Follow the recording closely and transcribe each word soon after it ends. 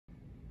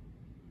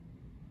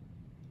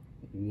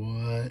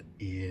What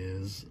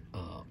is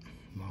up,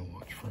 my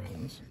watch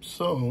friends?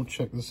 So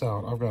check this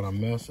out. I've got a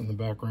mess in the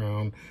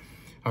background.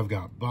 I've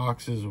got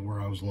boxes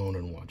where I was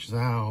loaning watches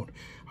out.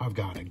 I've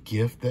got a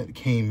gift that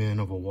came in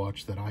of a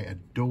watch that I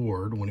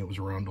adored when it was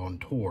around on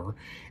tour,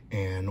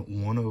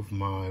 and one of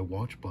my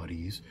watch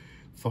buddies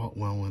thought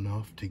well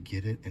enough to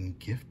get it and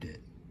gift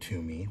it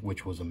to me,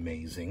 which was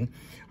amazing.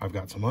 I've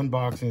got some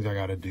unboxings I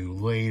got to do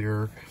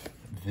later.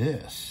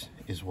 This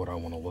is what I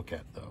want to look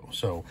at though.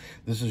 So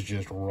this is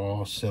just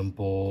raw,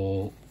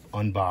 simple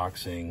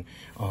unboxing.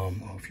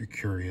 If you're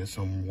curious,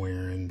 I'm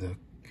wearing the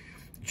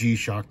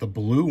G-Shock, the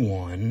blue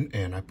one,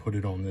 and I put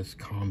it on this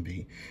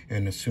combi.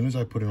 And as soon as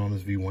I put it on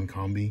this V1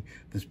 combi,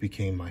 this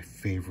became my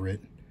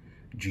favorite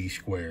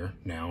G-Square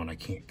now, and I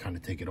can't kind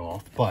of take it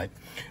off. But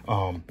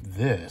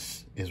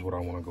this is what I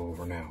want to go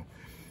over now.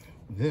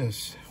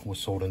 This was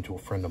sold into a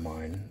friend of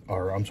mine,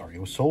 or I'm sorry,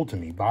 it was sold to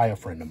me by a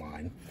friend of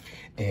mine.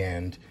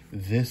 And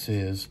this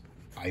is,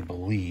 I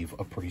believe,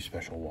 a pretty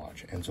special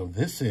watch. And so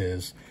this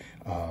is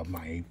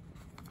my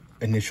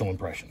initial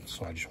impressions.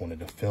 So I just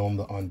wanted to film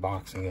the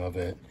unboxing of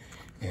it.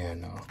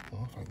 And,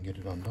 well, if I can get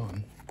it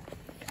undone.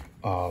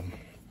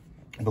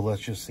 But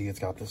let's just see, it's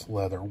got this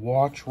leather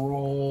watch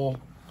roll.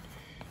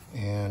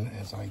 And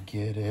as I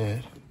get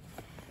it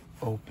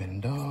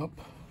opened up,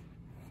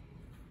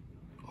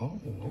 oh,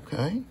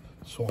 okay.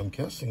 So I'm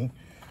guessing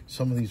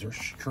some of these are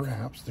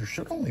straps. There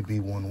should only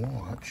be one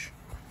watch,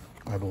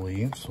 I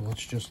believe. So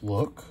let's just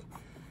look.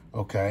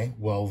 Okay,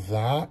 well,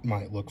 that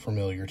might look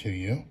familiar to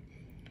you.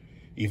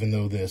 Even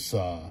though this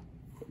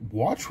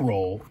watch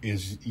roll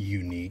is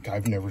unique.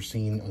 I've never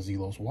seen a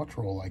Zelos watch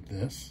roll like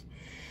this.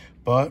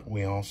 But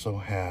we also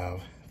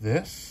have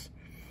this.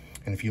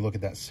 And if you look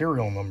at that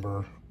serial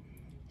number,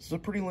 this is a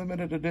pretty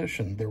limited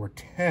edition. There were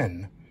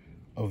 10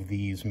 of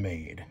these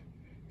made.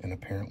 And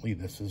apparently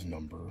this is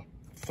number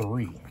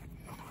 3.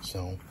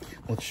 So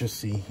let's just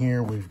see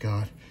here. We've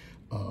got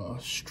a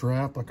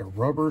strap, like a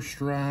rubber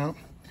strap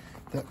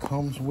that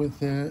comes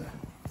with it.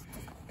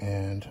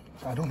 And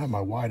I don't have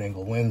my wide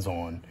angle lens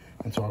on,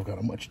 and so I've got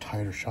a much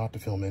tighter shot to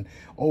film in.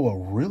 Oh, a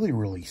really,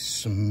 really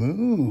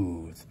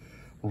smooth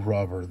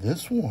rubber.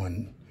 This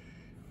one,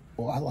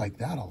 well, I like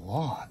that a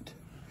lot.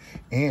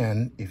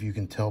 And if you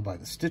can tell by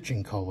the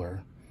stitching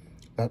color,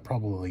 that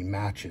probably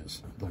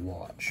matches the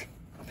watch.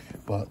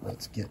 But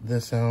let's get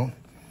this out.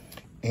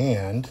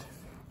 And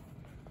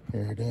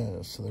here it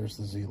is. So there's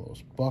the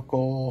Zelos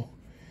buckle.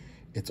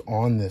 It's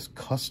on this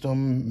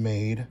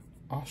custom-made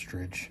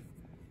ostrich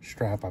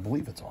strap. I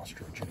believe it's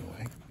ostrich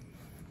anyway.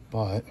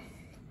 But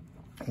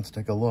let's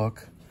take a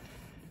look.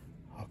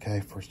 Okay,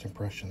 first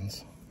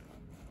impressions.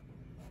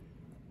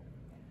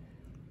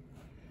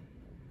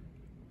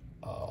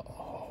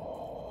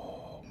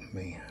 Oh,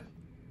 man.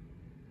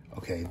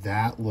 Okay,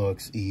 that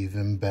looks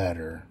even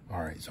better.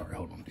 All right, sorry,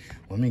 hold on.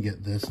 Let me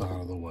get this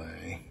out of the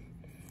way.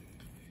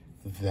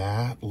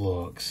 That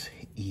looks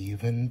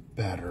even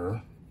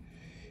better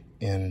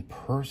in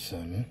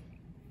person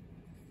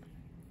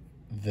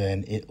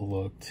than it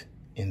looked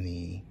in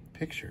the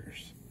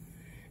pictures.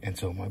 And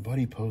so my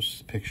buddy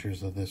posts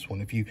pictures of this one.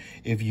 If you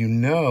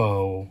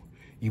know,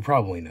 you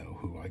probably know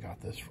who I got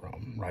this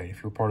from, right?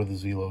 If you're part of the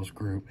Zelos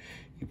group,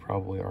 you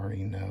probably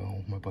already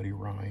know my buddy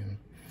Ryan.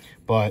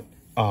 But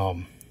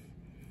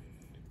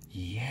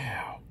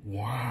yeah,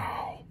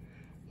 wow.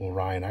 Well,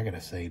 Ryan, I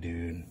gotta say,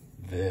 dude,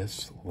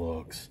 this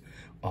looks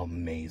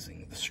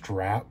amazing. The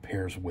strap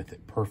pairs with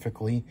it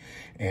perfectly,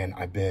 and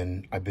I've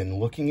been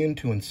looking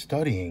into and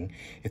studying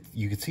it.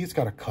 You can see it's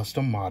got a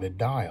custom modded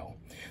dial.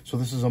 So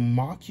this is a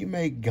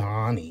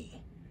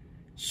Mokume-Gane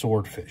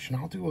swordfish, and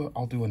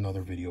I'll do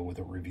another video with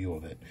a review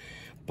of it.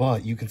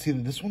 But you can see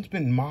that this one's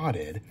been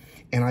modded,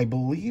 and I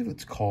believe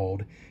it's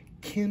called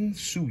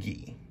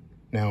Kintsugi.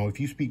 Now, if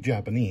you speak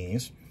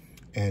Japanese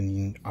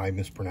and I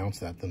mispronounce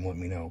that, then let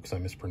me know, because I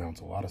mispronounce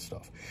a lot of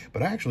stuff.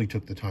 But I actually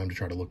took the time to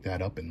try to look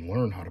that up and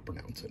learn how to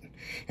pronounce it.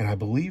 And I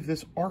believe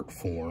this art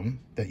form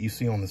that you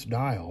see on this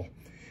dial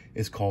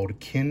is called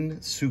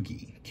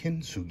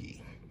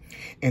Kintsugi.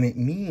 And it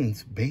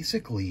means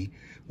basically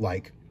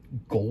like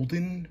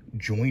golden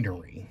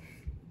joinery.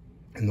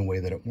 And the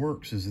way that it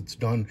works is it's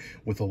done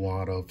with a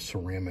lot of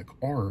ceramic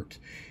art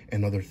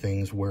and other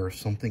things where if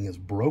something is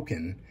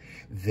broken,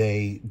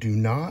 they do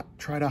not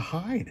try to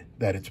hide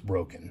that it's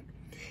broken.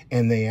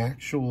 And they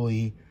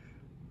actually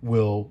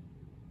will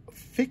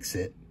fix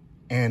it.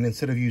 And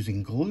instead of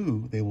using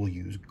glue, they will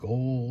use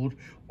gold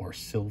or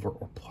silver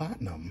or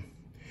platinum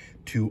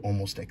to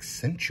almost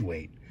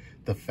accentuate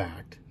the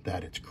fact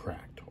that it's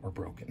cracked or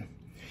broken.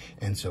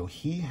 And so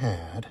he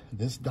had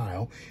this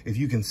dial. If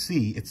you can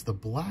see, it's the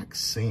black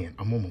sand.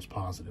 I'm almost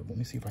positive. Let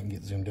me see if I can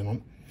get zoomed in on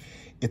it.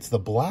 It's the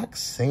black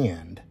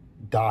sand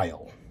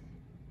dial.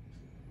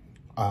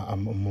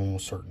 I'm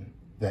almost certain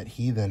that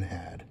he then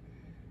had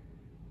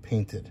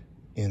painted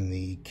in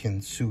the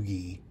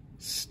Kintsugi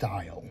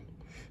style.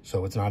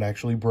 So it's not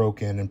actually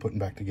broken and putting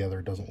back together.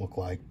 It doesn't look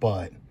like,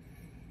 but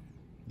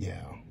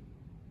yeah.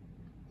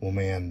 Well,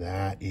 man,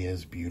 that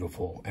is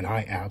beautiful, and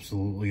I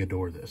absolutely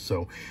adore this.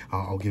 So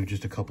I'll give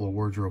just a couple of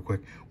words real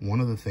quick. One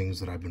of the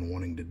things that I've been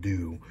wanting to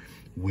do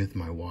with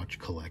my watch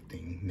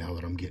collecting, now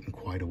that I'm getting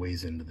quite a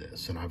ways into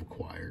this, and I've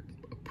acquired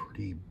a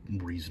pretty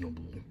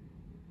reasonable,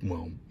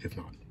 well, if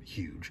not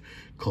huge,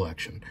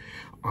 collection,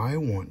 I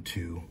want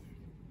to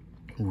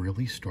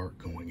really start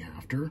going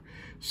after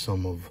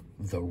some of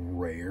the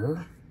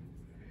rare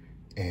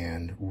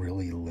and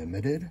really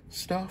limited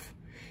stuff,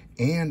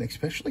 and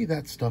especially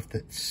that stuff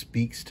that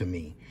speaks to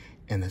me.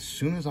 And as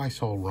soon as I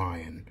saw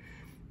Ryan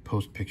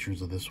post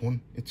pictures of this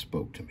one, it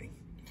spoke to me.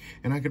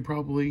 And I could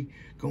probably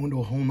go into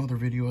a whole nother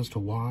video as to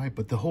why,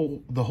 but the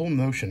whole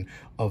notion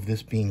of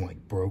this being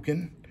like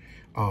broken,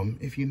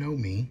 if you know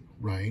me,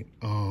 right,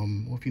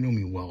 well, if you know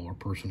me well or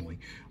personally,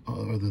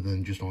 other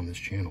than just on this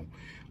channel,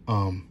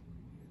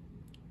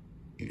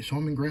 so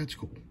I'm in grad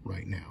school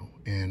right now,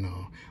 and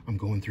I'm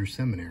going through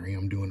seminary.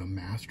 I'm doing a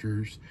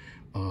master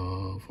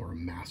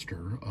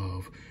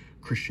of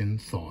Christian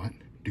thought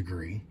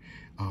degree,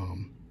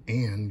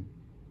 and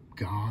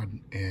God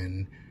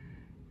and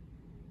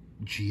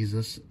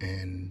Jesus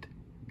and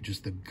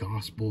just the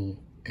gospel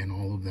and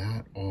all of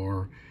that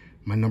are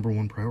my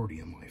 #1 priority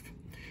in life.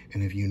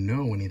 And if you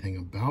know anything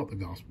about the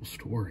gospel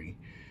story,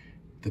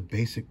 the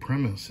basic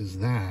premise is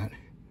that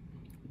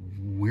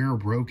we're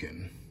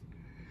broken,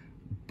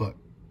 but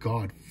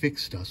God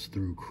fixed us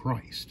through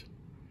Christ.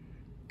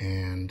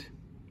 And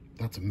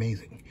that's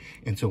amazing.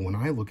 And so when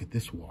I look at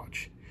this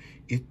watch,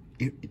 it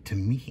to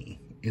me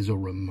is a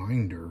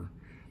reminder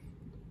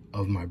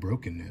of my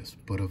brokenness,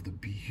 but of the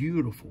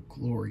beautiful,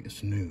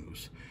 glorious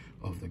news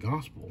of the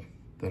gospel,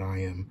 that I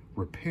am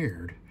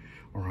repaired,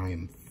 or I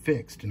am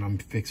fixed. And I'm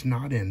fixed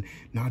not in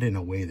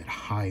a way that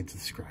hides the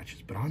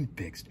scratches, but I'm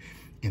fixed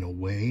in a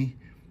way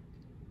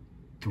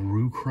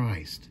through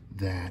Christ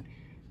that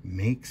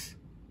makes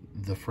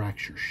the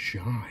fracture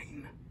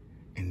shine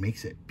and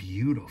makes it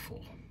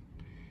beautiful.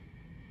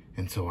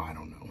 And so I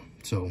don't know.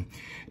 So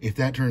if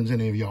that turns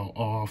any of y'all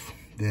off,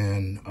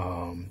 then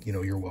you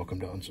know, you're welcome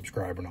to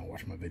unsubscribe or not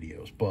watch my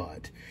videos.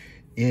 But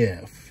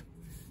if,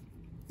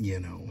 you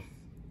know,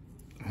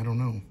 I don't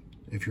know,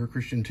 if you're a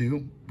Christian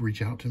too,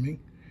 reach out to me,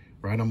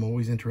 right? I'm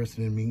always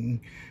interested in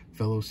meeting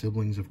fellow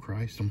siblings of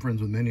Christ. I'm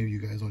friends with many of you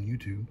guys on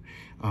YouTube,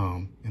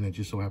 and it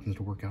just so happens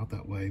to work out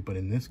that way. But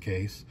in this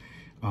case,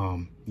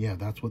 yeah,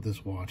 that's what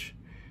this watch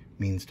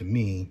means to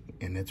me,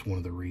 and it's one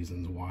of the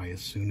reasons why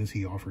as soon as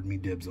he offered me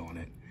dibs on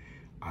it,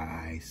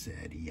 I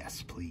said,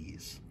 yes,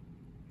 please.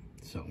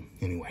 So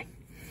anyway,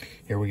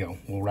 here we go.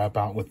 We'll wrap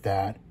out with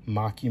that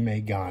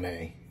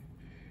Mokume-Gane,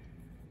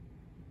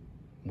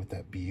 with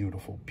that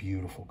beautiful,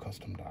 beautiful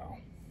custom dial.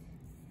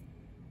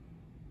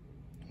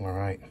 All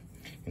right,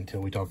 until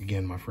we talk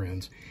again, my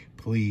friends,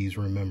 please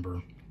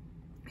remember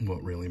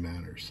what really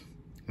matters,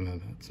 and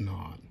that's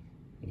not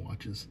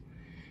watches.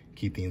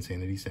 Keep the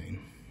insanity sane.